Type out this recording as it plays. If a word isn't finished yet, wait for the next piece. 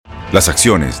Las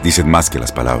acciones dicen más que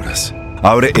las palabras.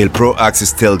 Abre el Pro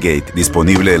Access Tailgate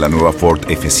disponible de la nueva Ford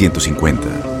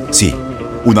F-150. Sí,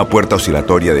 una puerta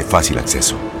oscilatoria de fácil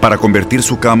acceso para convertir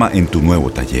su cama en tu nuevo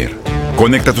taller.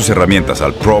 Conecta tus herramientas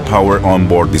al Pro Power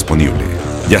Onboard disponible.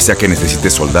 Ya sea que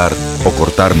necesites soldar o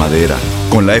cortar madera,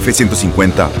 con la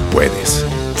F-150 puedes.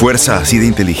 Fuerza así de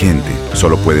inteligente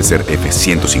solo puede ser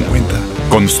F-150.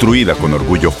 Construida con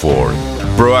orgullo Ford.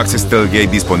 Pro Access Tailgate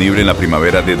disponible en la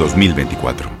primavera de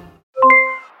 2024.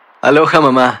 Aloha,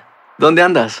 mamá. ¿Dónde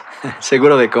andas?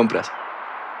 Seguro de compras.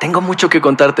 Tengo mucho que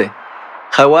contarte.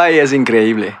 Hawái es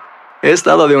increíble. He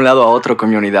estado de un lado a otro con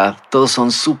mi unidad. Todos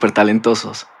son súper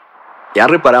talentosos. Ya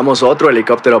reparamos otro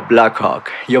helicóptero Blackhawk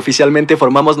y oficialmente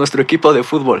formamos nuestro equipo de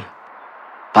fútbol.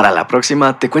 Para la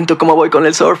próxima te cuento cómo voy con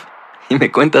el surf y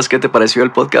me cuentas qué te pareció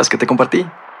el podcast que te compartí,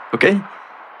 ¿ok?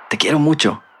 Te quiero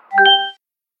mucho.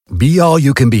 Be All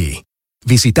You Can Be.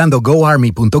 Visitando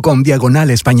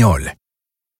goarmy.com/español.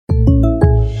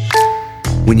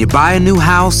 When you buy a new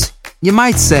house, you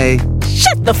might say,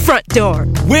 "Shut the front door."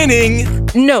 "Winning!"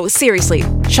 No, seriously.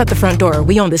 Shut the front door.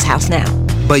 We own this house now.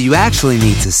 But you actually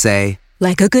need to say,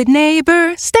 like a good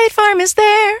neighbor, State Farm is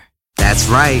there. That's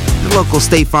right. The local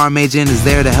State Farm agent is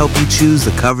there to help you choose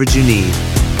the coverage you need.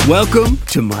 Welcome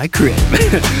to my crib.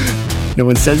 No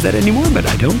one says that anymore, but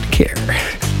I don't care.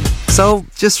 So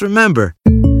just remember,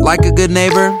 like a good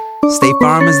neighbor, State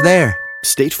Farm is there.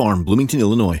 State Farm, Bloomington,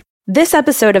 Illinois. This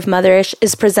episode of Motherish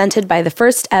is presented by the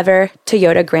first ever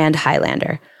Toyota Grand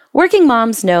Highlander. Working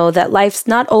moms know that life's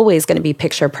not always going to be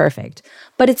picture perfect,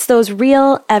 but it's those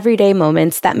real, everyday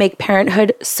moments that make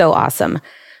parenthood so awesome.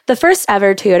 The first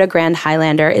ever Toyota Grand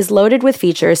Highlander is loaded with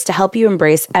features to help you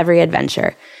embrace every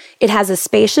adventure. It has a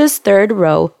spacious third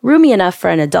row, roomy enough for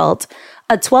an adult,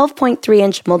 a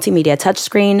 12.3-inch multimedia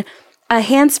touchscreen, a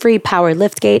hands-free power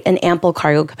liftgate, and ample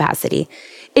cargo capacity.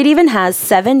 It even has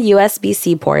 7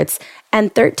 USB-C ports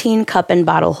and 13 cup and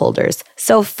bottle holders.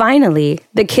 So finally,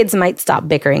 the kids might stop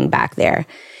bickering back there.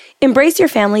 Embrace your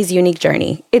family's unique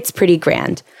journey. It's pretty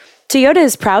grand. Toyota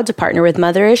is proud to partner with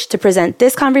Motherish to present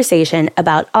this conversation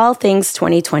about all things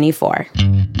 2024.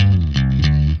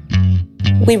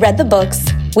 We read the books,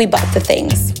 we bought the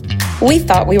things. We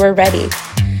thought we were ready.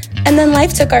 And then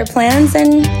life took our plans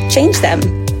and changed them.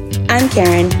 I'm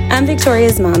Karen, I'm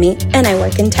Victoria's mommy, and I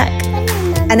work in tech.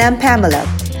 And I'm Pamela.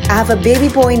 I have a baby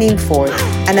boy named Ford,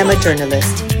 and I'm a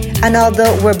journalist. And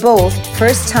although we're both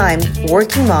first-time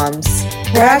working moms,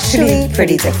 we're actually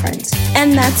pretty different.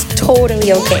 And that's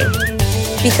totally okay.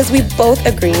 Because we both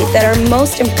agree that our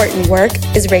most important work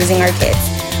is raising our kids.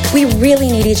 We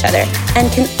really need each other and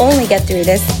can only get through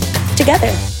this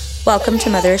together. Welcome to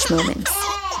Motherish Moments.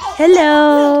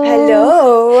 Hello.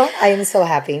 Hello. I am so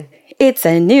happy. It's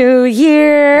a new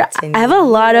year. I have a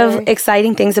lot of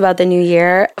exciting things about the new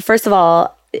year. First of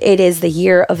all, it is the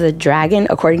year of the dragon,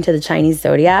 according to the Chinese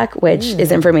zodiac, which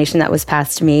is information that was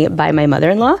passed to me by my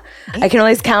mother-in-law. I can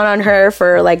always count on her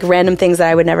for like random things that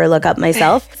I would never look up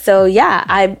myself. So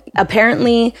yeah,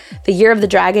 apparently the year of the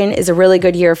dragon is a really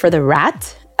good year for the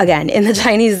rat, again, in the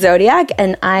Chinese zodiac.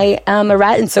 And I am a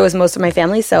rat, and so is most of my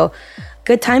family. So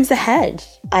good times ahead.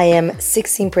 I am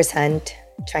 16%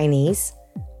 Chinese.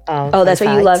 That's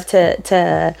why you love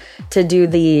to do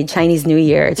the Chinese New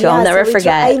Year too. Yeah, I'll never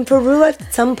forget. In Peru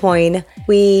at some point,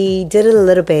 we did it a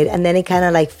little bit, and then it kind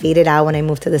of like faded out when I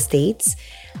moved to the States.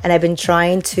 And I've been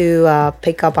trying to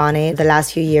pick up on it the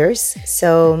last few years.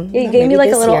 So yeah, you gave me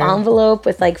like a little envelope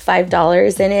with like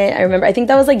 $5 in it. I remember. I think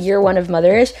that was like year 1 of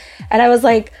Motherish, and I was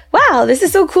like, "Wow, this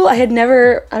is so cool." I had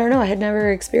never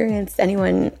experienced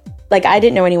anyone. Like, I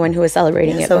didn't know anyone who was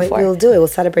celebrating it before. So we'll do it. We'll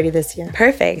celebrate it this year.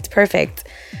 Perfect.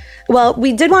 Well,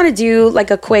 we did want to do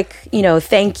like a quick,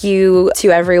 thank you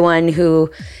to everyone who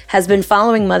has been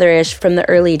following Motherish from the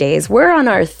early days. We're on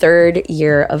our 3rd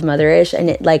year of Motherish,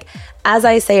 and as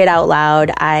I say it out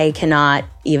loud, I cannot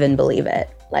even believe it.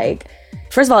 Like,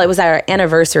 first of all, it was our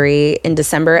anniversary in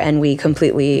December, and we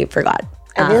completely forgot.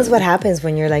 I think that's what happens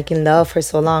when you're like in love for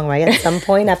so long, right? At some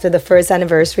point after the first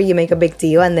anniversary, you make a big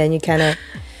deal, and then you kind of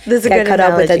get caught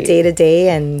up with the day-to-day,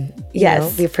 and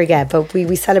we forget. But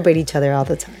we celebrate each other all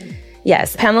the time.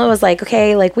 Yes. Pamela was like,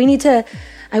 okay, like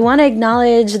I want to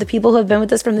acknowledge the people who have been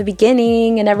with us from the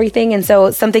beginning and everything. And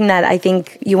so something that I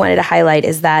think you wanted to highlight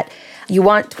is that you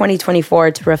want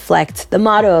 2024 to reflect the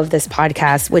motto of this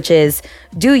podcast, which is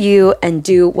do you and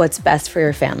do what's best for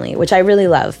your family, which I really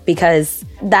love, because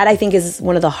that I think is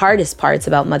one of the hardest parts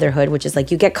about motherhood, which is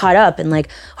like you get caught up in like,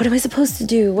 what am I supposed to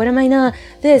do? What am I not?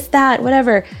 This, that,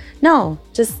 whatever. No,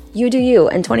 just you do you.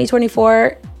 And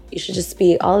 2024, you should just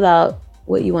be all about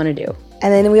what you want to do.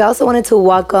 And then we also wanted to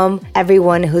welcome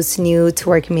everyone who's new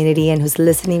to our community and who's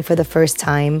listening for the first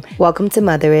time. Welcome to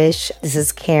Motherish. This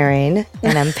is Karen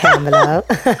and I'm Pamela.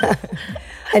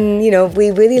 And, you know,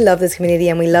 we really love this community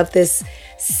and we love this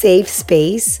safe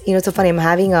space. You know, it's so funny. I'm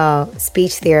having a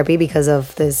speech therapy because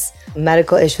of this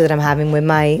medical issue that I'm having with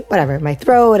my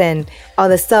throat and all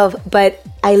this stuff. But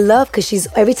I love because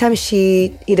every time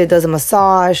she either does a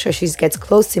massage or she gets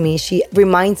close to me, she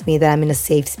reminds me that I'm in a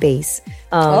safe space.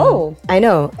 I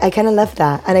know. I kind of love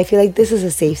that. And I feel like this is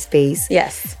a safe space.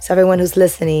 Yes. So everyone who's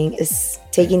listening is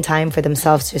taking time for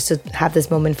themselves just to have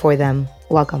this moment for them.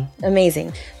 Welcome.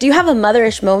 Amazing. Do you have a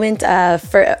motherish moment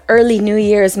for early New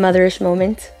Year's motherish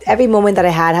moment? Every moment that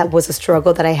I had was a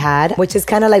struggle that I had, which is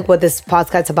kind of like what this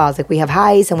podcast's about. Like we have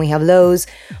highs and we have lows,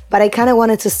 but I kind of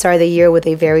wanted to start the year with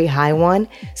a very high one.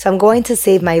 So I'm going to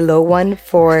save my low one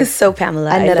for so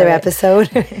Pamela, another episode.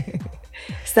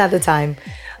 It's not the time.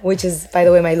 Which is, by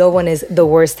the way, my low one is the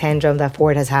worst tantrum that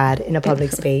Ford has had in a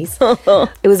public space.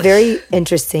 It was very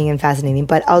interesting and fascinating,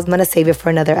 but I was going to save it for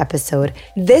another episode.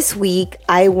 This week,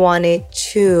 I wanted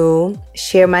to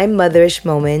share my motherish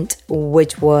moment,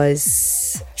 which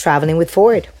was traveling with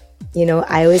Ford. You know,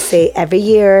 I always say every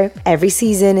year, every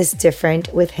season is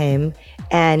different with him,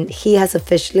 and he has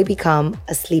officially become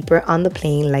a sleeper on the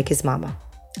plane like his mama.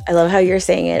 I love how you're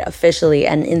saying it officially,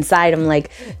 and inside I'm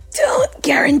like, don't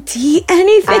guarantee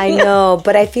anything. I know,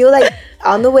 but I feel like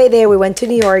on the way there, we went to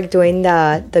New York during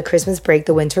the Christmas break,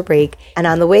 the winter break, and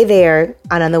on the way there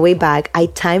and on the way back, I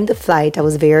timed the flight. I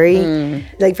was very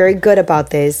good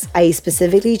about this. I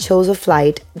specifically chose a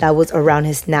flight that was around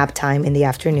his nap time in the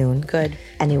afternoon. Good.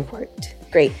 And it worked.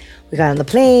 Great. We got on the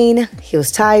plane. He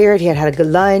was tired. He had had a good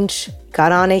lunch.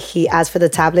 Got on it. He asked for the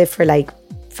tablet for like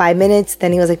 5 minutes.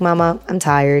 Then he was like, Mama, I'm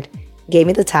tired. Gave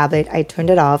me the tablet. I turned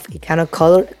it off. He kind of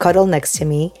cuddled next to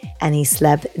me and he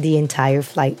slept the entire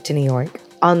flight to New York.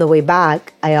 On the way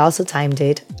back, I also timed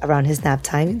it around his nap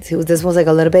time. This was like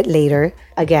a little bit later.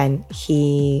 Again,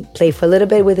 he played for a little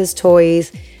bit with his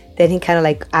toys. Then he kind of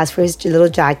like asked for his little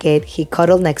jacket. He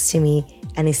cuddled next to me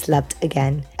and he slept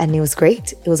again. And it was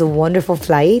great. It was a wonderful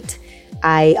flight.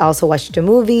 I also watched a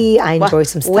movie. I enjoyed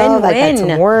some stuff. I got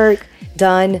some work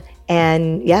done.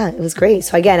 And yeah, it was great.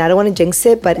 So again, I don't want to jinx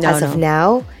it, but as of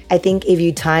now, I think if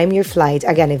you time your flight,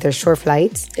 again, if they're short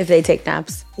flights. If they take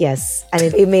naps. Yes. And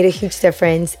it made a huge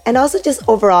difference. And also just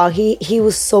overall, he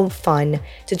was so fun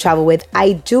to travel with.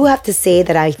 I do have to say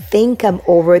that I think I'm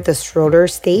over the stroller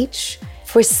stage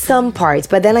for some parts.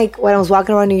 But then like when I was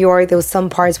walking around New York, there was some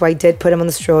parts where I did put him on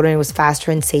the stroller and it was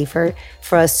faster and safer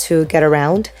for us to get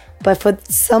around. But for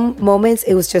some moments,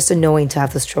 it was just annoying to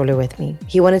have the stroller with me.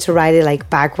 He wanted to ride it like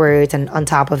backwards and on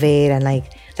top of it and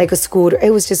like a scooter.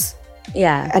 It was just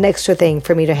an extra thing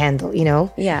for me to handle, you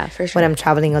know? Yeah, for sure. When I'm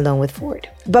traveling alone with Ford.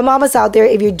 But mamas out there,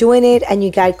 if you're doing it and you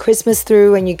got Christmas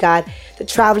through and you got the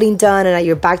traveling done and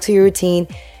you're back to your routine,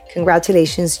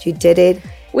 congratulations, you did it.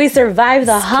 We survived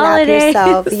the holidays.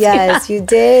 Yes, you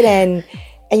did.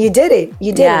 And you did it.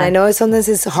 You did it. I know sometimes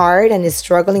it's hard and it's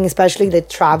struggling, especially the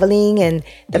traveling and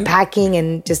the packing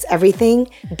and just everything.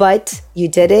 But you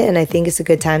did it. And I think it's a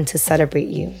good time to celebrate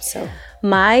you. So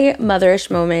my motherish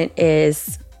moment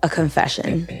is a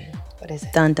confession. What is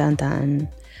it? Dun, dun, dun.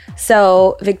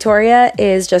 So Victoria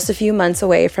is just a few months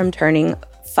away from turning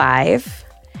 5.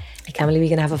 I can't believe you're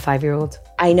going to have a 5-year-old.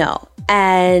 I know.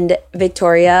 And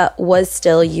Victoria was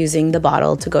still using the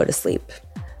bottle to go to sleep.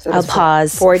 So I'll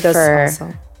pause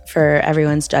for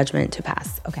everyone's judgment to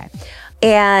pass. Okay.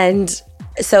 And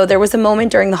so there was a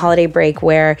moment during the holiday break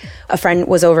where a friend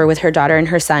was over with her daughter and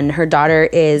her son. Her daughter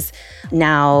is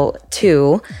now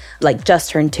 2, like just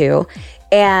turned 2.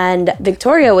 And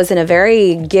Victoria was in a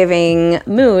very giving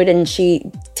mood and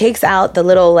she takes out the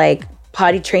little like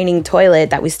potty training toilet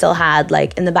that we still had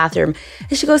like in the bathroom.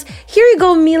 And she goes, here you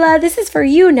go, Mila, this is for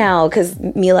you now. Because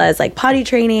Mila is like potty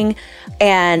training.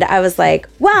 And I was like,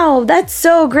 wow, that's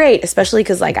so great. Especially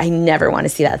because like I never want to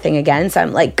see that thing again. So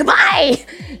I'm like, goodbye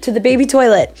to the baby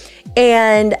toilet.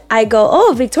 And I go,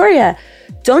 oh, Victoria,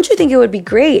 don't you think it would be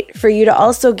great for you to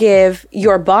also give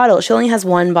your bottle? She only has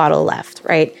 1 bottle left,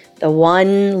 right? The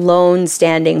one lone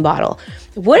standing bottle.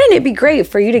 Wouldn't it be great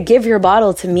for you to give your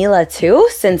bottle to Mila too,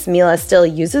 since Mila still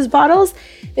uses bottles?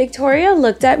 Victoria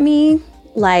looked at me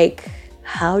like,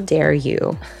 how dare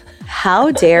you?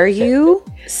 How dare you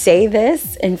say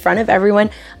this in front of everyone?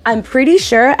 I'm pretty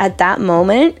sure at that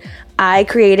moment, I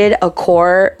created a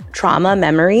core trauma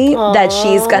memory that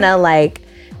she's gonna like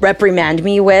reprimand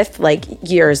me with like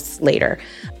years later.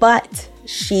 But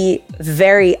she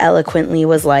very eloquently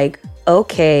was like,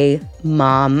 okay,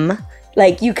 Mom.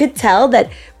 Like you could tell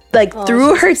that like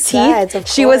through her teeth,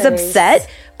 she was upset,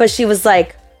 but she was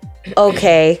like,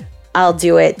 okay, I'll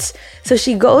do it. So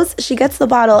she gets the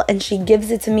bottle and she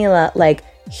gives it to Mila like,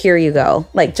 here you go.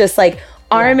 Like, just like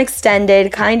arm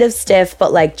extended, kind of stiff,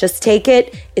 but like, just take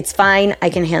it. It's fine. I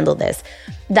can handle this.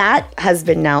 That has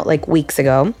been now like weeks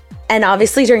ago. And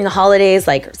obviously during the holidays,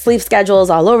 like sleep schedules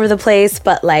all over the place.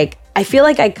 But like, I feel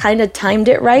like I kind of timed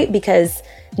it right because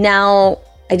now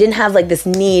I didn't have like this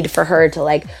need for her to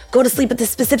like go to sleep at this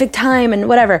specific time and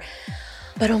whatever.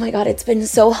 But oh my God, it's been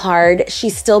so hard. She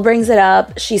still brings it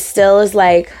up. She still is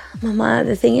like, Mama,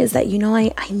 the thing is that,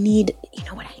 I need,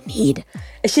 what I need.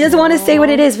 And she doesn't want to say what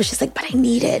it is, but she's like, but I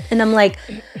need it. And I'm like,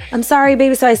 I'm sorry,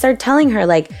 baby. So I started telling her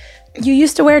like, you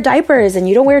used to wear diapers and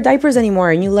you don't wear diapers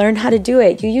anymore and you learned how to do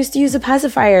it. You used to use a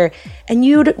pacifier and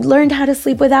you learned how to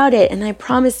sleep without it. And I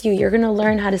promise you're going to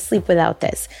learn how to sleep without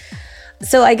this.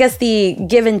 So I guess the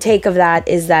give and take of that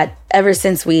is that ever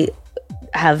since we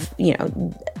have,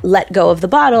 let go of the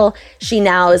bottle, she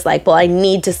now is like, well, I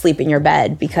need to sleep in your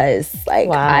bed because like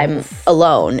I'm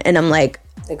alone. And I'm like,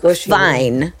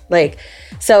 fine. Like,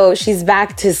 so she's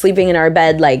back to sleeping in our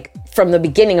bed like from the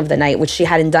beginning of the night, which she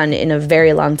hadn't done in a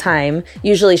very long time.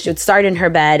 Usually she would start in her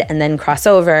bed and then cross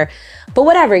over. But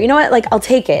whatever, you know what? Like, I'll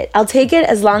take it. I'll take it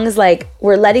as long as like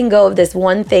we're letting go of this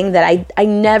one thing that I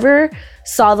never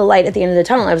saw the light at the end of the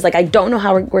tunnel. I was like, I don't know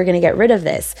how we're going to get rid of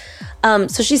this.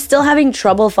 So she's still having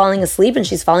trouble falling asleep and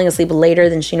she's falling asleep later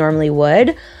than she normally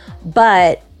would.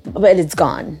 But it's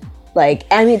gone. Like,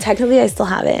 I mean, technically I still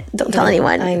have it. Don't tell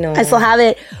anyone. I know. I still have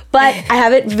it. But I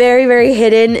have it very, very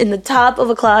hidden in the top of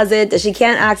a closet that she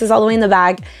can't access all the way in the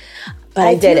back. But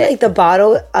I did it. Like the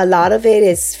bottle, a lot of it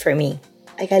is for me.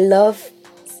 Like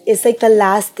it's like the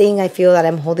last thing I feel that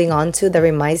I'm holding on to that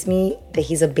reminds me that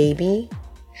he's a baby.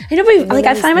 I know, but like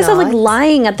I find myself like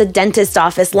lying at the dentist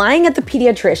office, lying at the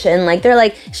pediatrician. Like they're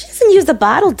like, she doesn't use the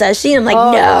bottle, does she? And I'm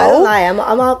like, no. I don't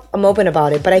lie. I'm open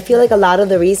about it. But I feel like a lot of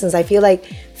the reasons, I feel like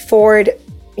Ford,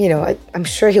 I'm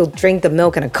sure he'll drink the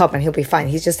milk in a cup and he'll be fine.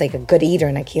 He's just like a good eater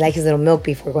and like he likes his little milk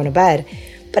before going to bed.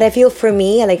 But I feel for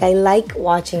me, like I like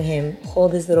watching him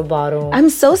hold his little bottle. I'm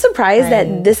so surprised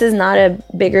that this is not a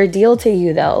bigger deal to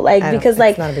you though. Like, because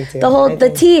like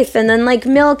the teeth and then like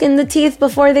milk in the teeth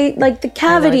before they, like the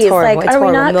cavities. Like, are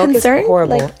we not concerned? Is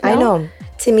horrible. Like, no? I know.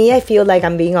 To me, I feel like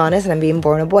I'm being honest and I'm being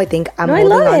vulnerable. I think I'm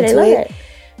holding on to it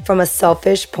from a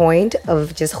selfish point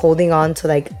of just holding on to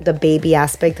like the baby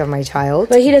aspect of my child.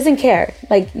 But he doesn't care.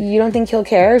 Like, you don't think he'll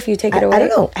care if you take it away? I don't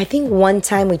know. I think one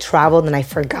time we traveled and I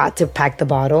forgot to pack the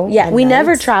bottle. Yeah, we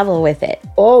never travel with it.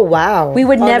 Oh, wow. We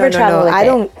would never travel with it. I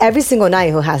don't. Every single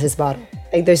night he has his bottle.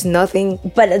 Like, there's nothing.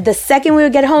 But the second we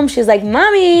would get home, she was like,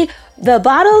 Mommy, the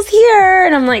bottle's here.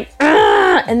 And I'm like,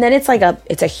 ah. And then it's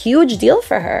a huge deal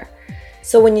for her.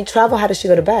 So when you travel, how does she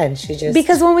go to bed?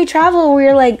 Because when we travel,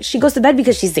 we're like, she goes to bed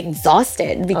because she's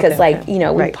exhausted because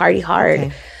we party hard.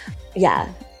 Okay.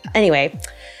 Yeah. Anyway,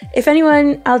 if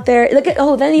anyone out there,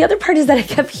 then the other part is that I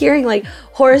kept hearing like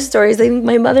horror stories. I think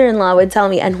my mother-in-law would tell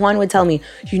me and Juan would tell me,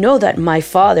 that my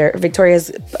father,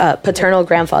 Victoria's paternal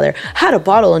grandfather, had a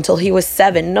bottle until he was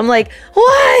 7. And I'm like,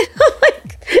 what? I'm like,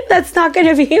 that's not going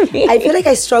to be me. I feel like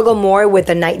I struggle more with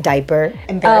the night diaper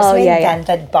embarrassment than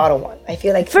that bottle one. I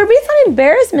feel like... For me, it's not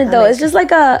embarrassment though. It's just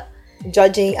like a...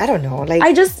 Judging, I don't know. Like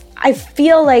I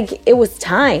feel like it was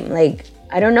time. Like,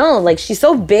 I don't know. Like, she's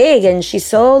so big and she's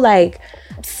so like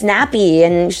snappy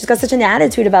and she's got such an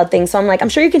attitude about things. So I'm like, I'm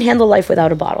sure you can handle life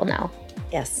without a bottle now.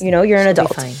 Yes. You're an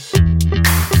adult. Fine.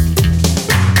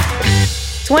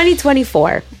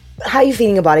 2024. How are you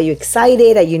feeling about it? Are you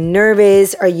excited? Are you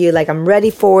nervous? Are you like, I'm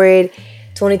ready for it?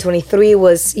 2023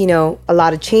 was, a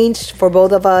lot of change for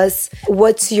both of us.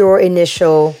 What's your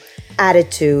initial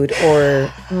attitude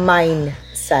or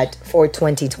mindset for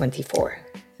 2024?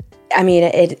 I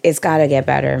mean, it's got to get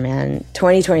better, man.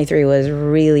 2023 was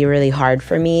really, really hard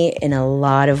for me in a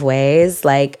lot of ways.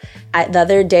 Like, the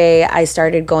other day, I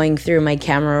started going through my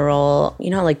camera roll.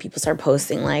 Like people start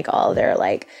posting like all their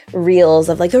like reels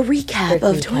of like the recap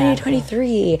of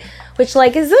 2023, which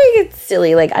like is like, it's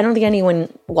silly. Like, I don't think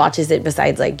anyone watches it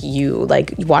besides like you,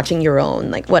 like watching your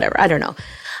own, like whatever. I don't know.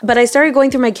 But I started going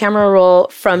through my camera roll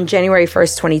from January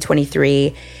 1st,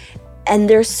 2023. And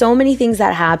there's so many things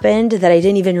that happened that I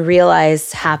didn't even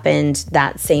realize happened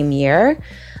that same year.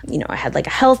 I had like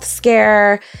a health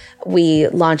scare. We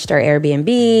launched our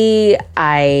Airbnb.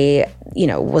 I,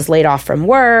 was laid off from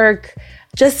work.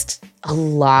 Just a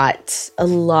lot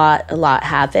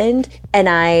happened. And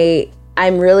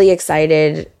I'm really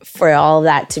excited for all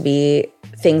that to be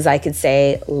things I could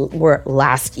say were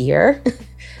last year.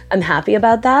 I'm happy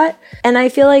about that. And I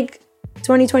feel like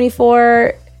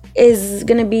 2024 is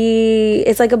going to be,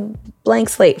 it's like a blank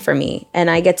slate for me. And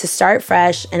I get to start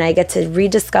fresh and I get to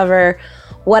rediscover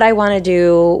what I want to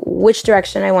do, which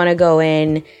direction I want to go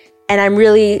in. And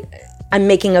I'm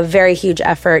making a very huge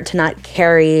effort to not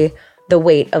carry the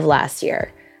weight of last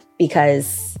year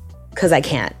because I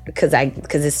can't, because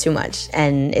it's too much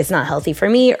and it's not healthy for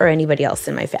me or anybody else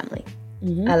in my family.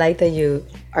 Mm-hmm. I like that you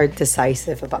are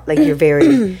decisive about, like, you're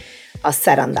very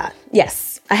set on that.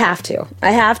 Yes, I have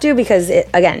to because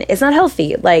it's not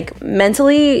healthy. Like,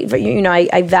 mentally,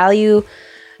 I value,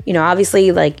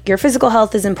 obviously, like, your physical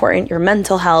health is important. Your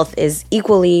mental health is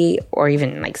equally or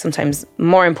even like sometimes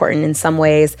more important in some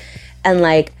ways. And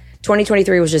like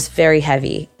 2023 was just very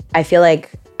heavy. I feel like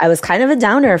I was kind of a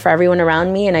downer for everyone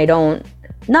around me, and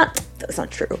that's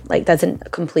not true. Like,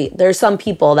 there's some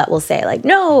people that will say like,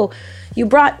 no, you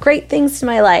brought great things to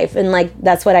my life. And like,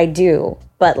 that's what I do.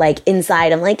 But like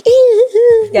inside, I'm like,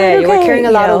 yeah, you were carrying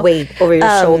a lot of weight over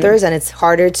your shoulders, and it's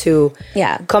harder to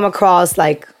come across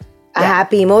like a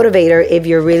happy motivator if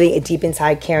you're really deep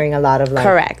inside carrying a lot of like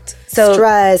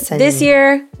stress. This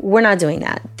year, we're not doing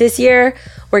that. This year,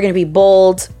 we're going to be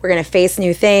bold. We're going to face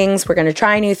new things. We're going to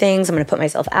try new things. I'm going to put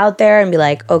myself out there and be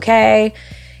like, okay,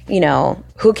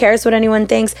 who cares what anyone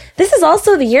thinks? This is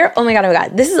also the year, oh my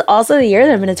God. This is also the year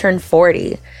that I'm going to turn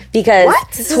 40 because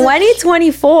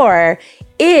 2024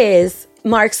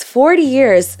 marks 40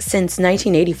 years since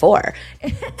 1984.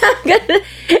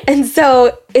 And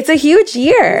so it's a huge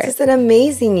year. It's an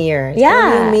amazing year. It's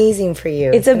really amazing for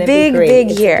you. It's a big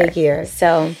year. A big year.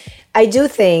 So I do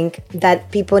think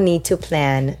that people need to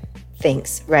plan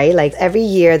things, right? Like every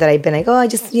year that I've been like, oh, I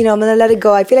just, I'm going to let it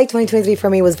go. I feel like 2023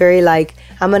 for me was very like,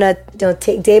 I'm going to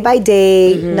take day by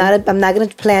day. Mm-hmm. I'm not going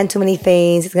to plan too many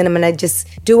things. I'm going to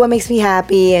just do what makes me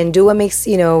happy and do what makes,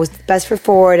 best for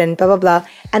Ford and blah, blah, blah.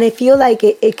 And I feel like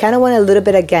it kind of went a little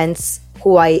bit against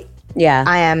who I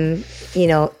am,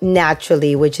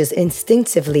 naturally, which is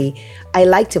instinctively, I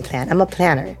like to plan. I'm a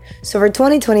planner. So for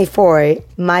 2024,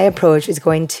 my approach is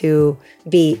going to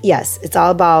be, yes, it's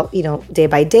all about, day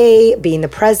by day, be in the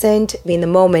present, be in the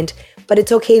moment, but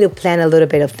it's okay to plan a little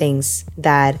bit of things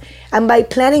and by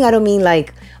planning, I don't mean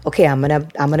like, okay, I'm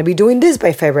going to be doing this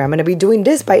by February. I'm going to be doing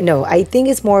this no, I think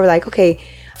it's more like, okay,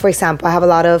 for example, I have a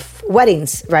lot of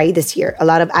weddings, right, this year, a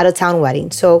lot of out-of-town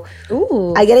weddings. So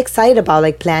I get excited about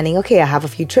like planning, okay, I have a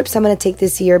few trips I'm going to take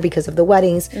this year because of the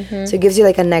weddings. Mm-hmm. So it gives you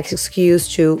like a next excuse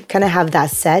to kind of have that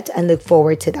set and look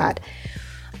forward to that.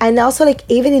 And also like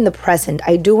even in the present,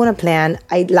 I do want to plan.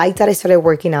 I like that I started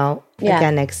working out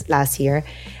again last year.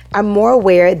 I'm more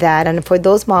aware that, and for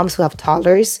those moms who have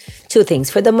toddlers, two things.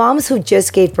 For the moms who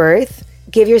just gave birth,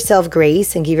 give yourself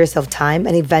grace and give yourself time.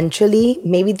 And eventually,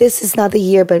 maybe this is not the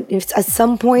year, but at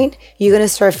some point, you're going to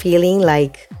start feeling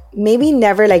like maybe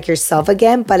never like yourself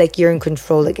again, but like you're in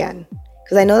control again.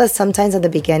 Because I know that sometimes at the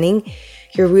beginning,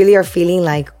 you really are feeling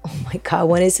like, oh my God,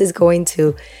 when is this going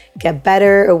to get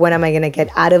better? Or when am I going to get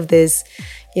out of this,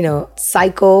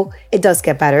 cycle? It does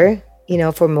get better,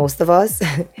 for most of us.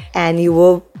 And you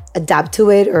will adapt to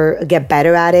it or get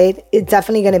better at it. It's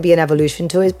definitely going to be an evolution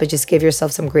to it, but just give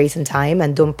yourself some grace and time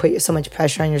and don't put so much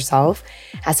pressure on yourself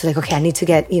as to like, okay, I need to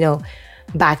get,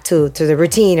 back to the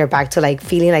routine or back to like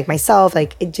feeling like myself.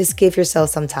 Like just give yourself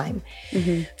some time.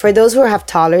 Mm-hmm. For those who have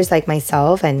toddlers like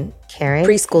myself and Karen.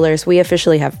 Preschoolers. We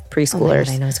officially have preschoolers. Oh my God,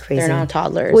 I know, it's crazy. They're not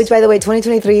toddlers. Which, by the way,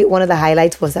 2023, one of the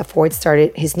highlights was that Ford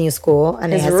started his new school.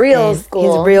 And his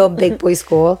real big boy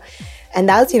school. And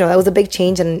that was, that was a big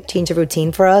change of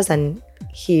routine for us. And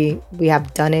we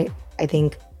have done it, I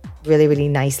think, really, really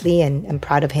nicely. And I'm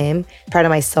proud of him. Proud of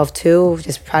myself too.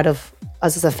 Just proud of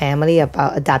us as a family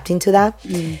about adapting to that.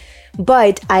 Mm.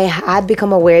 But I had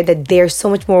become aware that they're so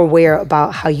much more aware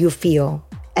about how you feel.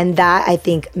 And that, I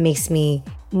think, makes me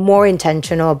more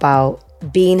intentional about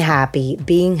being happy,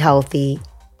 being healthy,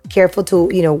 careful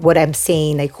to, what I'm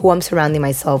saying, like who I'm surrounding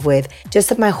myself with,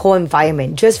 just my whole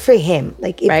environment, just for him,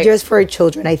 just for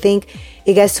children. I think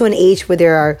it gets to an age where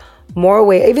there are more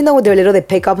aware, even though they're little, they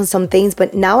pick up on some things,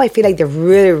 but now I feel like they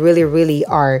really, really, really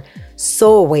are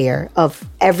so aware of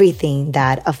everything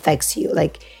that affects you.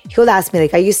 Like he'll ask me,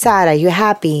 like, are you sad? Are you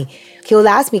happy? He'll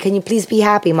ask me, can you please be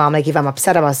happy, Mom? Like if I'm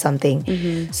upset about something.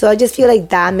 Mm-hmm. So I just feel like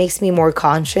that makes me more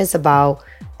conscious about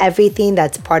everything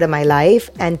that's part of my life.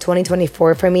 And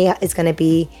 2024 for me is going to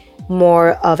be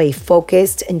more of a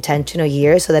focused, intentional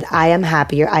year so that I am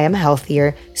happier, I am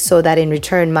healthier, so that in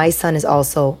return, my son is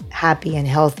also happy and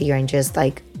healthier, and just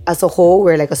like as a whole,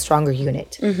 we're like a stronger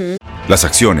unit. Mm-hmm. Las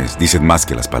acciones dicen más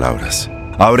que las palabras.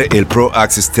 Abre el Pro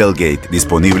Access Tailgate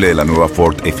disponible de la nueva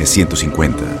Ford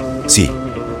F-150. Sí,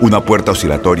 una puerta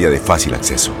oscilatoria de fácil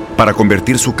acceso para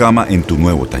convertir su cama en tu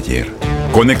nuevo taller.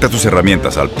 Conecta tus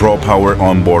herramientas al Pro Power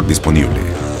Onboard disponible.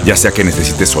 Ya sea que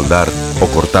necesites soldar o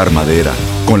cortar madera,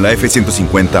 con la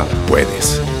F-150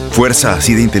 puedes. Fuerza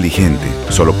así de inteligente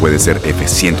solo puede ser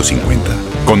F-150.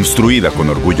 Construida con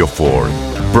orgullo Ford.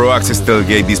 Pro Access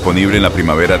Tailgate disponible en la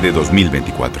primavera de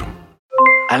 2024.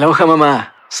 Aloha,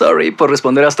 mamá. Sorry por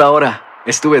responder hasta ahora.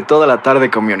 Estuve toda la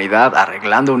tarde con mi unidad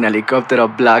arreglando un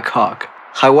helicóptero Black Hawk.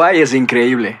 Hawái es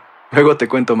increíble. Luego te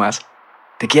cuento más.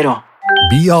 Te quiero.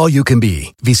 Be All You Can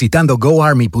Be, visitando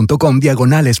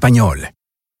goarmy.com/español.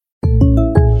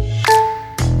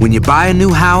 When you buy a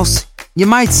new house, you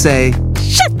might say,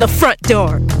 Shut the front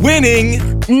door! Winning!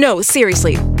 No,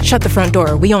 seriously. Shut the front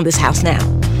door. We own this house now.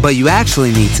 but you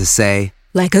actually need to say,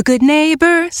 Like a good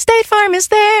neighbor, State Farm is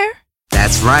there.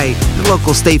 That's right. The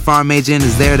local State Farm agent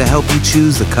is there to help you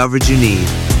choose the coverage you need.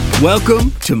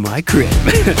 Welcome to my crib.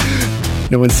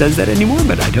 No one says that anymore,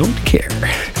 but I don't care.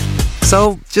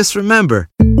 So just remember,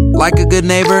 like a good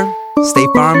neighbor, State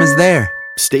Farm is there.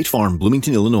 State Farm,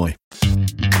 Bloomington, Illinois.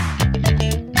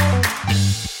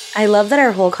 I love that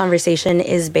our whole conversation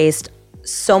is based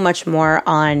so much more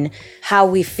on how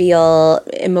we feel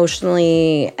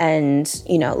emotionally and,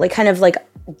 you know, like kind of like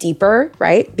deeper,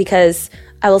 right? Because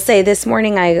I will say this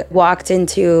morning I walked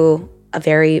into a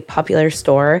very popular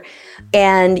store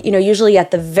and, you know, usually at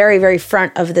the very, very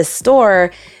front of the store,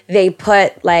 they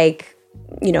put like,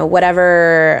 you know,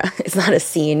 whatever, it's not a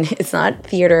scene, it's not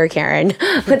theater, Karen.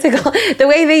 What's it called? The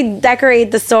way they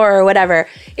decorate the store or whatever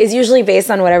is usually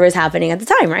based on whatever's happening at the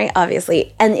time, right?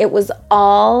 Obviously. And it was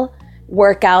all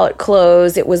workout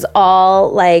clothes. It was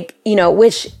all like, you know,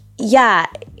 which, yeah,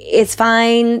 it's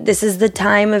fine. This is the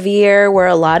time of year where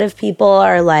a lot of people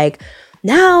are like,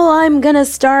 now I'm going to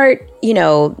start, you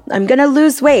know, I'm going to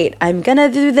lose weight. I'm going to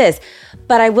do this.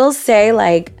 But I will say,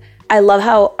 like, I love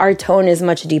how our tone is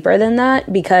much deeper than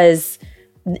that because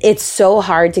it's so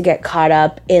hard to get caught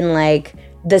up in like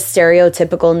the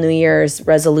stereotypical New Year's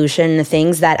resolution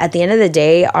things that at the end of the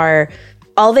day are,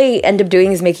 all they end up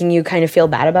doing is making you kind of feel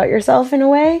bad about yourself in a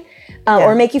way,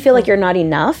 or make you feel like you're not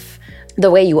enough the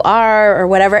way you are or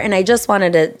whatever. And I just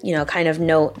wanted to, you know, kind of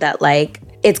note that like,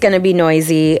 it's going to be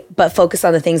noisy, but focus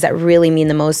on the things that really mean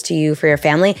the most to you for your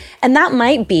family. And that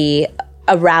might be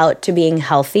a route to being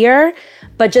healthier,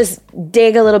 but just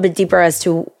dig a little bit deeper as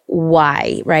to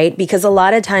why, right? Because a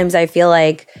lot of times I feel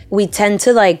like we tend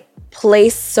to like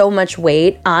place so much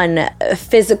weight on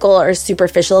physical or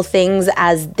superficial things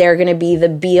as they're going to be the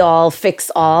be all,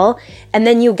 fix all. And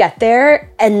then you get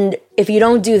there, and if you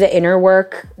don't do the inner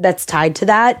work that's tied to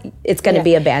that, it's going to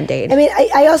be a Band-Aid. I mean,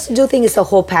 I also do think it's a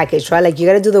whole package, right? Like you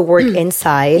got to do the work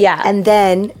inside, and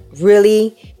then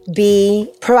really be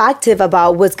proactive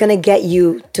about what's going to get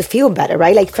you to feel better,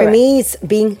 right? Like for me, it's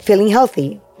feeling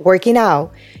healthy, working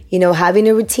out, you know, having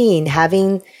a routine,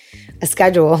 having a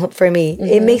schedule for me.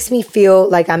 It makes me feel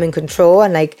like I'm in control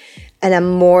and I'm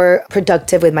more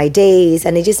productive with my days,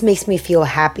 and it just makes me feel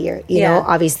happier. You know,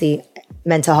 obviously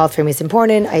mental health for me is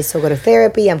important. I still go to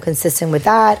therapy. I'm consistent with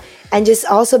that. And just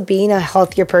also being a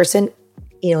healthier person,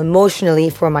 you know,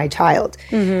 emotionally for my child.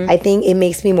 I think it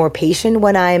makes me more patient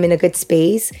when I am in a good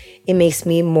space. It makes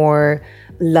me more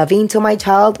loving to my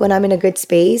child when I'm in a good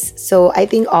space. So I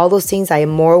think all those things I am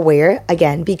more aware,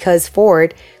 again, because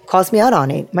Ford calls me out on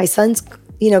it. My sons,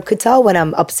 you know, could tell when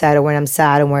I'm upset or when I'm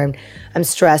sad or when I'm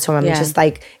stressed or when I'm just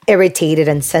like irritated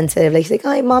and sensitive. Like, he's like,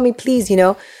 "Hi, mommy, please," you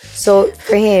know. So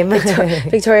for him,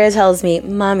 Victoria tells me,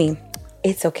 "Mommy,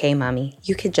 it's okay, mommy.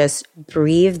 You could just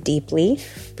breathe deeply,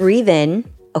 breathe in.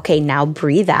 Okay, now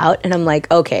breathe out." And I'm like,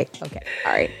 okay,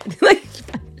 all right. Like,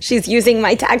 she's using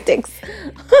my tactics.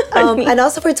 And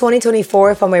also for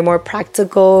 2024, from a more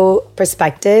practical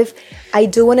perspective, I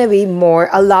do want to be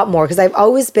a lot more, because I've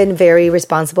always been very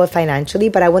responsible financially,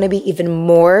 but I want to be even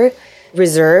more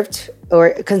reserved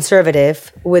or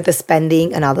conservative with the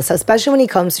spending and all this, especially when it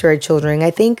comes to our children.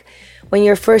 I think when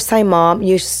you're a first-time mom,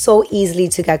 you're so easily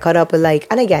to get caught up with like,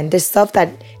 and again, there's stuff that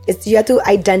you have to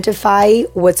identify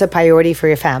what's a priority for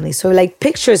your family. So like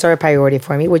pictures are a priority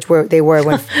for me, which they were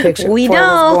when picture was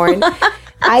born.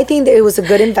 I think that it was a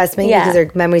good investment because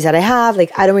they're memories that I have.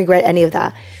 Like, I don't regret any of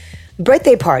that.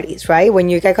 Birthday parties, right? When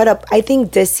you get caught up, I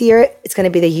think this year it's going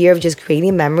to be the year of just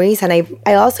creating memories. And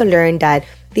I also learned that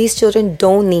these children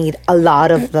don't need a lot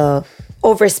of the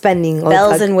overspending,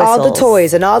 bells and whistles, all the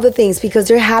toys and all the things, because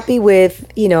they're happy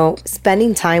with, you know,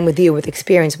 spending time with you, with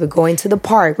experience, with going to the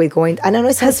park, with going. I know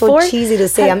it sounds so cheesy to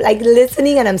say. I'm like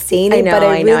listening and I'm saying it, but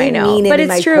I really mean it. But in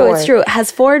it's my true. core. It's true.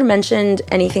 Has Ford mentioned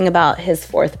anything about his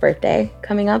 4th birthday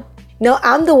coming up? No,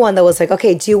 I'm the one that was like,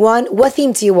 okay, what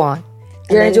theme do you want?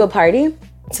 You're gonna do a party?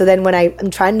 So then when I'm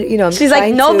trying to, you know, she's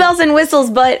like, no bells and whistles,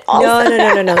 but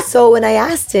also. No. So when I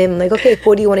asked him, like, okay,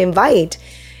 who do you want to invite?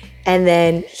 And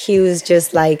then he was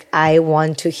just like,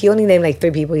 he only named like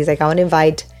 3 people. He's like, I want to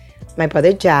invite my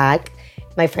brother Jack,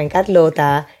 my friend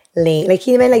Carlota, Lane. Like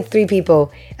he named like 3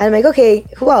 people. And I'm like, okay,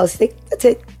 who else? He's like, that's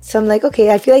it. So I'm like,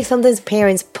 okay, I feel like sometimes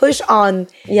parents push on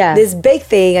this big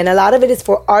thing. And a lot of it is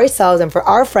for ourselves and for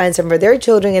our friends and for their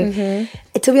children. And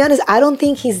to be honest, I don't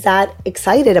think he's that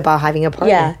excited about having a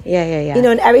party. Yeah. You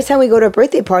know, and every time we go to a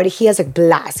birthday party, he has a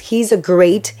blast. He's a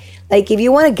great, like if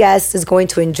you want a guest who's going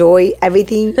to enjoy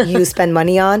everything you spend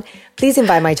money on, please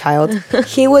invite my child.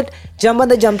 He would jump on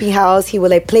the jumping house. He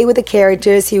would like play with the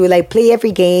characters. He would like play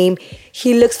every game.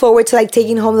 He looks forward to like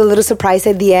taking home the little surprise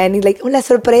at the end. He's like, una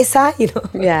sorpresa, you know?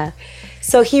 Yeah.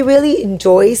 So he really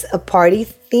enjoys a party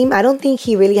theme. I don't think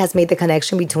he really has made the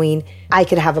connection between I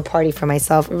could have a party for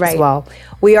myself as well.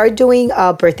 We are doing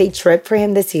a birthday trip for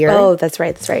him this year. Oh, that's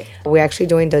right. We're actually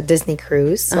doing the Disney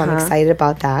cruise. So I'm excited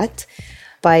about that.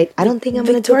 But I don't think I'm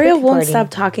going to do a Victoria birthday won't party.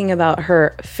 stop talking about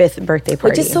her 5th birthday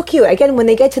party. Which is so cute. Again, when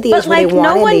they get to the age where they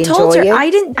want no one and they told her.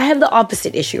 enjoy it. I have the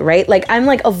opposite issue, right? Like I'm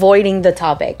like avoiding the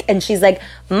topic. And she's like,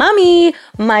 Mommy,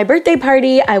 my birthday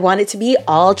party, I want it to be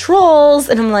all trolls.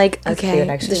 And I'm like, okay,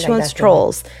 this one's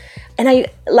trolls. And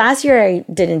last year I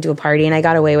didn't do a party and I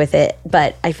got away with it.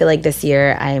 But I feel like this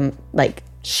year I'm like,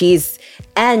 she's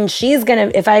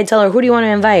gonna, if I tell her, who do you want to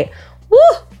invite? Woo!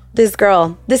 This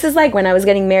girl. This is like when I was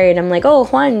getting married. I'm like, oh,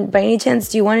 Juan, by any chance,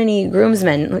 do you want any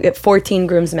groomsmen? Like 14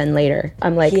 groomsmen later.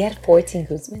 I'm like... He had 14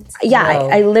 groomsmen? Yeah, no.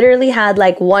 I literally had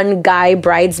like one guy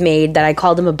bridesmaid that I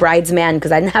called him a bridesman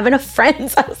because I didn't have enough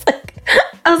friends. I was like,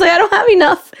 I don't have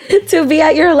enough to be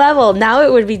at your level. Now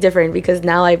it would be different because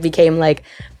now I became like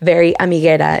very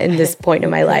amiguera in this point in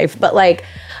my life. But like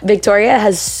Victoria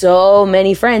has so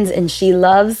many friends and she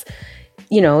loves...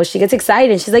 You know, she gets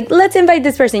excited. She's like, let's invite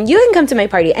this person. You can come to my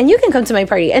party and you can come to my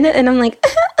party. And I'm like,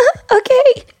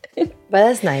 okay. But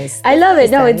that's nice. I love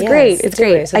it. No, it's great. It's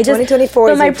great. So 2024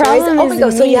 but is my Victoria's... problem Oh my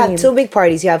God. So you have 2 big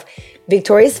parties. You have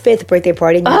Victoria's 5th birthday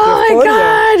party and you have your 40th.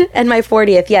 Oh my God. And my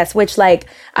 40th, yes. Which like,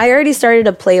 I already started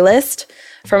a playlist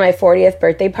for my 40th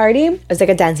birthday party. It's like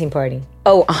a dancing party.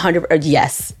 Oh, 100%.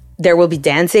 Yes. There will be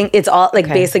dancing. It's all like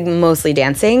basically mostly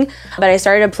dancing. But I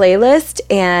started a playlist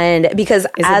and because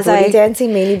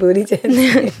dancing, mainly booty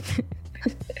dancing?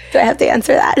 Do I have to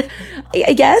answer that?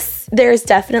 Yes, there's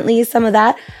definitely some of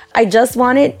that. I just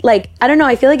wanted like, I don't know.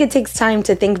 I feel like it takes time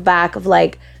to think back of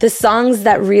like the songs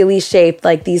that really shaped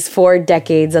like these 4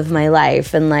 decades of my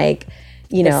life and like,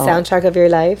 you know. The soundtrack of your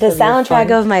life? The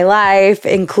soundtrack of my life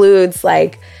includes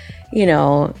like, you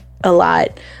know, a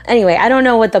lot. Anyway, I don't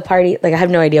know what the party, like I have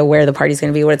no idea where the party's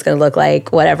going to be, what it's going to look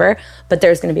like, whatever, but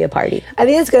there's going to be a party. I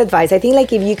think that's good advice. I think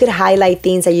like if you could highlight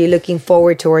things that you're looking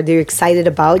forward to or that you're excited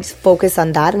about, just focus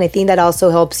on that. And I think that also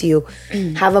helps you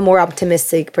have a more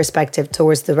optimistic perspective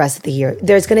towards the rest of the year.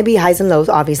 There's going to be highs and lows,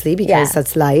 obviously, because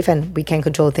that's life and we can't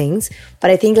control things. But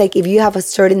I think like if you have a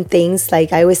certain things,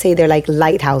 like I always say they're like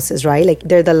lighthouses, right? Like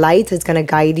they're the light that's going to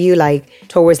guide you like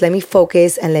towards let me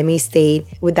focus and let me stay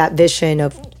with that vision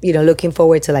of, you know, looking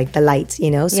forward to like the lights,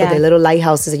 you know? So the little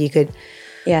lighthouses that you could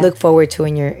look forward to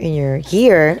in your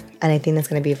year. And I think that's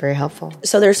going to be very helpful.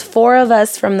 So there's 4 of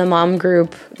us from the mom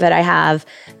group that I have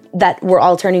that we're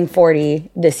all turning 40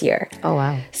 this year. Oh,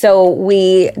 wow. So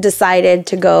we decided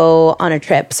to go on a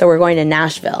trip. So we're going to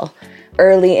Nashville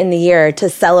early in the year to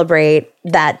celebrate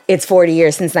that it's 40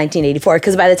 years since 1984.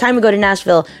 Because by the time we go to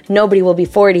Nashville, nobody will be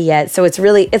 40 yet. So it's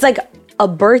like a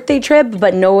birthday trip,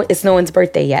 but it's no one's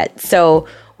birthday yet. So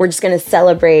we're just going to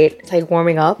celebrate. It's like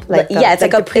warming up? It's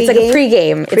like a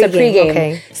pregame. It's a pregame.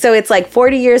 Okay. So it's like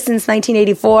 40 years since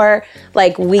 1984,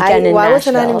 like weekend in Nashville. Why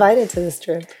wasn't I invited to this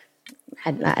trip?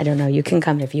 I don't know. You can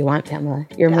come if you want, Pamela.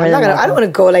 You're more than welcome. I don't want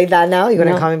to go like that now. You're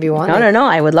going to come if you want. No.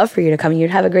 I would love for you to come.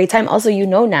 You'd have a great time. Also, you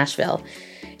know Nashville.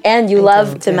 And you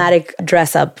love thematic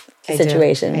dress-up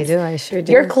situations. I do. I sure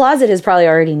do. Your closet is probably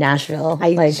already Nashville.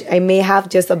 I may have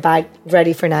just a bag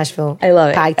ready for Nashville. I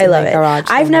love it. I love it. Garage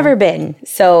I've never been,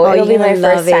 so it'll be my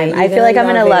first time. I feel like I'm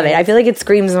gonna love it. I feel like it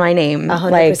screams my name.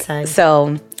 100%.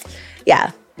 So,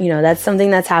 yeah, you know that's something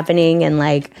that's happening, and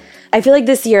like I feel like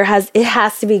this year has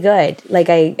to be good. Like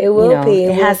it will be.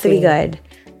 It has to be good.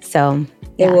 So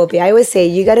it will be. I always say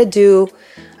you got to do.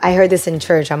 I heard this in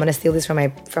church. I'm gonna steal this from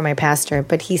my pastor,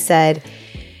 but he said.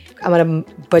 I'm going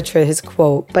to butcher his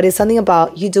quote, but it's something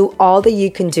about you do all that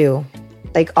you can do.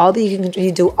 Like all that you can,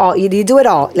 you do it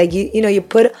all. Like you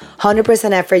put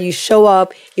 100% effort, you show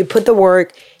up, you put the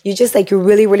work, you just like, you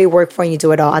really, really work for and you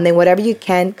do it all. And then whatever you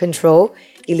can control,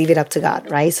 you leave it up to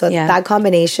God, right? So that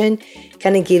combination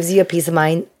kind of gives you a peace of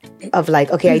mind of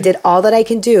like, okay, I did all that I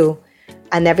can do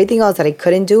and everything else that I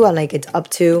couldn't do, I'm like, it's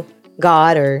up to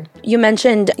God or... You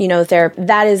mentioned, therapy.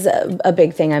 That is a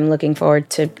big thing I'm looking forward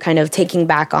to kind of taking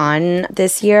back on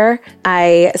this year.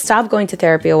 I stopped going to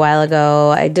therapy a while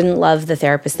ago. I didn't love the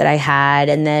therapist that I had.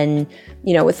 And then,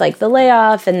 with like the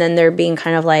layoff and then there being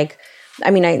kind of like,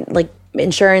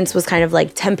 insurance was kind of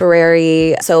like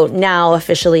temporary. So now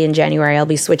officially in January, I'll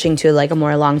be switching to like a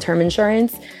more long-term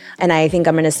insurance. And I think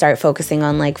I'm going to start focusing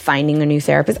on like finding a new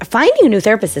therapist. Finding a new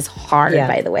therapist is hard,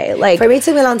 by the way. Like, for me, it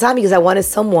took me a long time because I wanted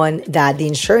someone that the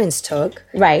insurance took.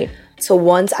 Right. So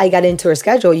once I got into her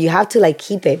schedule, you have to like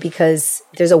keep it because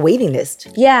there's a waiting list.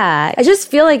 Yeah. I just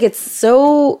feel like it's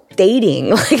so dating.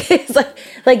 Like, it's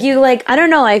like you like, I don't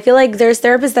know. I feel like there's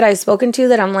therapists that I've spoken to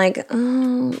that I'm like,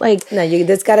 oh, like. No,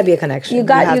 there's got to be a connection. You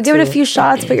give it a few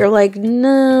shots, but you're like,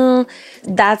 no.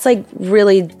 That's like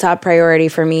really top priority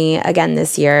for me again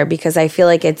this year because I feel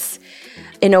like it's,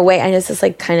 in a way, and it's just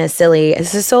like kind of silly.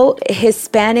 It's just so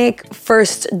Hispanic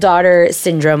first daughter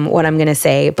syndrome, what I'm going to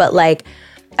say. But like,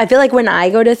 I feel like when I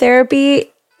go to therapy,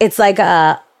 it's like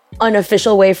a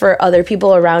unofficial way for other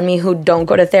people around me who don't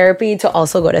go to therapy to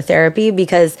also go to therapy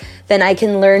because then I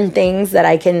can learn things that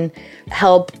I can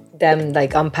help them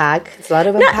like unpack. It's a lot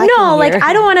of unpacking here. Like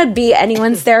I don't want to be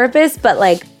anyone's therapist, but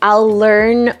like I'll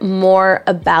learn more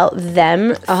about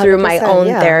them through my own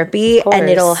therapy and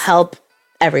it'll help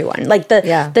everyone. Like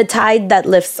the tide that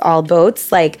lifts all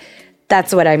boats, like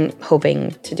that's what I'm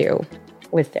hoping to do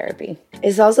with therapy.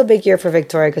 It's also a big year for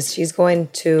Victoria because she's going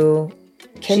to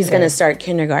She's going to start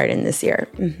kindergarten this year.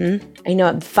 Mm-hmm. I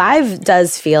know 5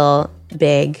 does feel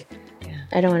big. Yeah.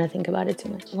 I don't want to think about it too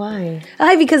much. Why?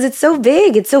 Because it's so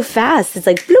big. It's so fast. It's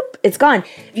like, bloop, it's gone.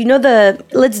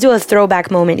 Let's do a throwback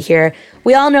moment here.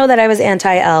 We all know that I was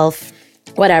anti-elf,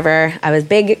 whatever. I was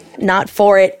big, not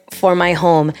for it, for my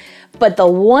home. But the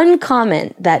one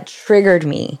comment that triggered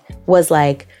me was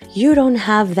like, you don't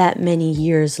have that many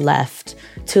years left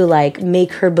to like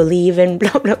make her believe in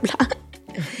blah, blah, blah.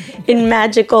 In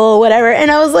magical, whatever.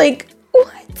 And I was like,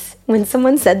 what? When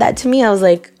someone said that to me, I was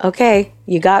like, okay,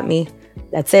 you got me.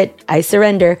 That's it. I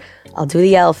surrender. I'll do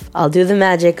the elf. I'll do the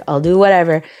magic. I'll do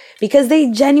whatever. Because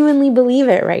they genuinely believe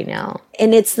it right now.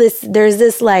 And there's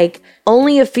this like,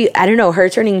 only a few, I don't know, her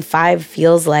turning 5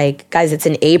 feels like, guys, it's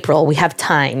in April. We have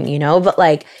time, But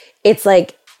like, it's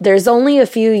like, there are only a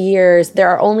few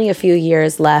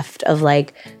years left of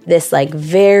like this like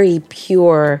very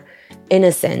pure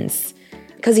innocence.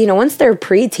 Because, once they're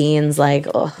preteens, like,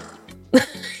 oh.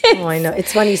 Oh, I know.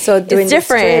 It's funny. So doing it's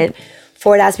different. Trip,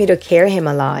 Ford asked me to carry him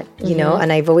a lot,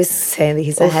 and I've always said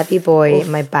he's a heavy boy.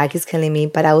 My back is killing me.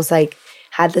 But I was like,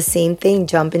 had the same thing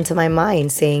jump into my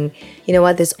mind saying, you know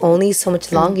what, there's only so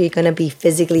much longer you're going to be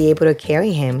physically able to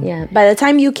carry him. Yeah. By the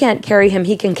time you can't carry him,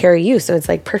 he can carry you. So it's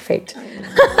like perfect.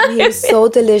 He's so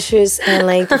delicious. And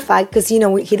like the fact, because, he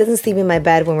doesn't sleep in my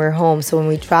bed when we're home. So when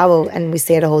we travel and we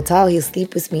stay at a hotel, he'll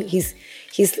sleep with me.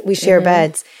 We share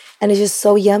beds. And it's just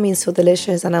so yummy and so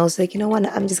delicious. And I was like, you know what,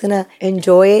 I'm just going to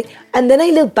enjoy it. And then I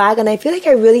look back and I feel like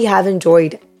I really have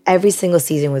enjoyed every single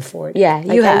season with Ford. Yeah,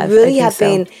 you have. I really have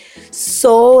been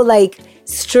so like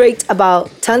strict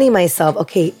about telling myself,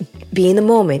 okay, be in the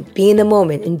moment,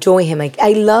 enjoy him. Like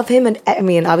I love him. And I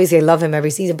mean, obviously I love him every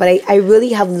season, but I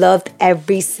really have loved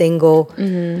every single,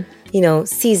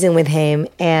 season with him.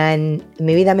 And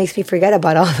maybe that makes me forget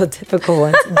about all the difficult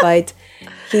ones, but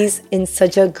he's in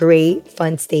such a great,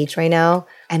 fun stage right now.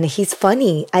 And he's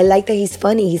funny. I like that he's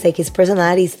funny. He's like, his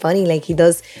personality is funny. Like he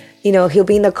does, he'll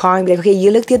be in the car and be like, okay,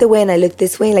 you look the other way and I look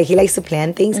this way. Like he likes to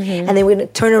plan things. And then we're going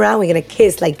to turn around, we're going to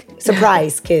kiss, like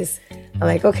surprise kiss. I'm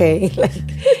like, okay. Like,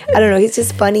 I don't know. He's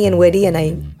just funny and witty and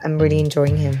I'm really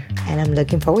enjoying him. And I'm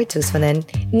looking forward to it. So then,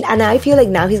 and I feel like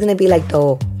now he's going to be like,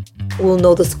 we'll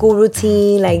know the school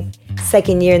routine, like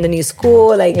second year in the new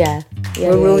school. Like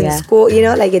we're ruining school,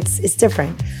 like it's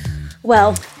different.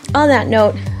 Well, on that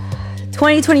note,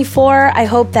 2024, I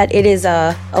hope that it is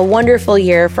a wonderful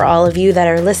year for all of you that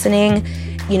are listening.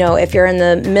 If you're in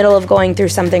the middle of going through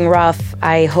something rough,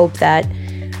 I hope that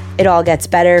it all gets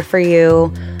better for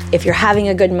you. If you're having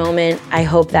a good moment, I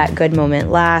hope that good moment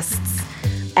lasts.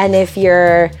 And if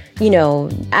you're,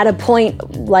 at a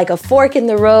point like a fork in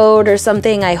the road or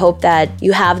something, I hope that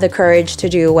you have the courage to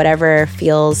do whatever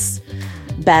feels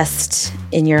best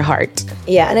in your heart.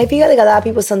 Yeah, and I feel like a lot of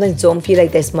people sometimes don't feel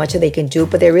like there's much that they can do,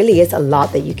 but there really is a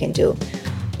lot that you can do.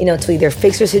 To either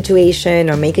fix your situation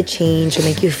or make a change or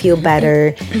make you feel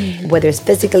better, whether it's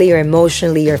physically or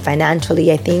emotionally or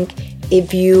financially. I think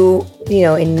if you,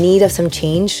 in need of some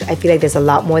change, I feel like there's a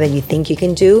lot more that you think you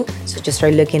can do. So just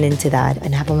start looking into that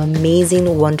and have an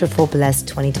amazing, wonderful, blessed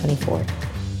 2024.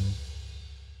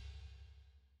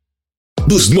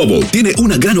 Boost Mobile tiene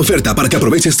una gran oferta para que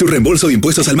aproveches tu reembolso de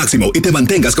impuestos al máximo y te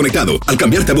mantengas conectado. Al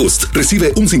cambiarte a Boost,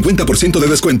 recibe un 50% de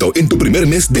descuento en tu primer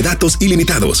mes de datos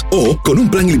ilimitados. O, con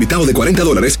un plan ilimitado de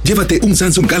 $40, llévate un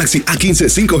Samsung Galaxy A15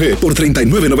 5G por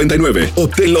 $39.99.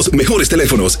 Obtén los mejores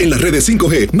teléfonos en las redes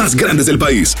 5G más grandes del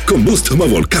país. Con Boost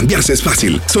Mobile, cambiarse es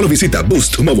fácil. Solo visita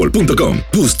boostmobile.com.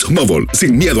 Boost Mobile,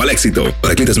 sin miedo al éxito.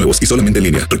 Para clientes nuevos y solamente en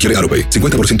línea, requiere AroPay.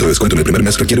 50% de descuento en el primer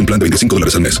mes requiere un plan de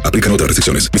 $25 al mes. Aplican otras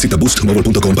restricciones. Visita boostmobile.com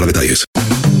para detalles.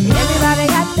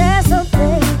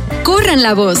 Corran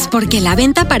la voz, porque la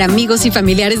venta para amigos y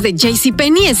familiares de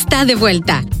JCPenney está de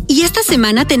vuelta. Y esta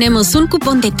semana tenemos un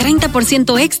cupón de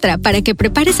 30% extra para que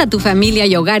prepares a tu familia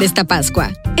y hogar esta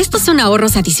Pascua. Estos son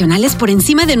ahorros adicionales por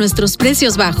encima de nuestros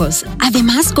precios bajos.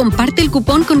 Además, comparte el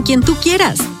cupón con quien tú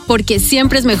quieras, porque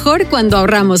siempre es mejor cuando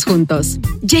ahorramos juntos.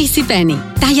 JCPenney,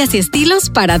 tallas y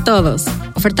estilos para todos.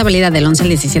 Oferta válida del 11 al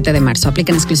 17 de marzo.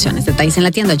 Aplican exclusiones. Detalles en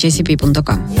la tienda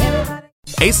jcp.com.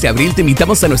 Este abril te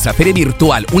invitamos a nuestra feria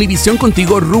virtual Univisión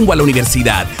Contigo rumbo a la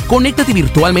universidad. Conéctate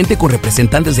virtualmente con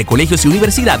representantes de colegios y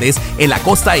universidades en la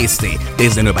costa este.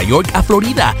 Desde Nueva York a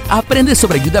Florida, aprende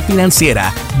sobre ayuda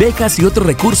financiera, becas y otros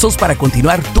recursos para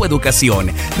continuar tu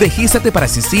educación. Regístrate para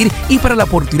asistir y para la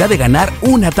oportunidad de ganar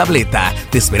una tableta.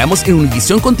 Te esperamos en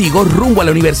Univisión Contigo rumbo a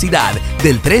la universidad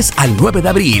del 3 al 9 de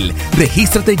abril.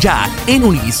 Regístrate ya en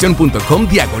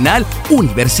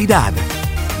univision.com/universidad.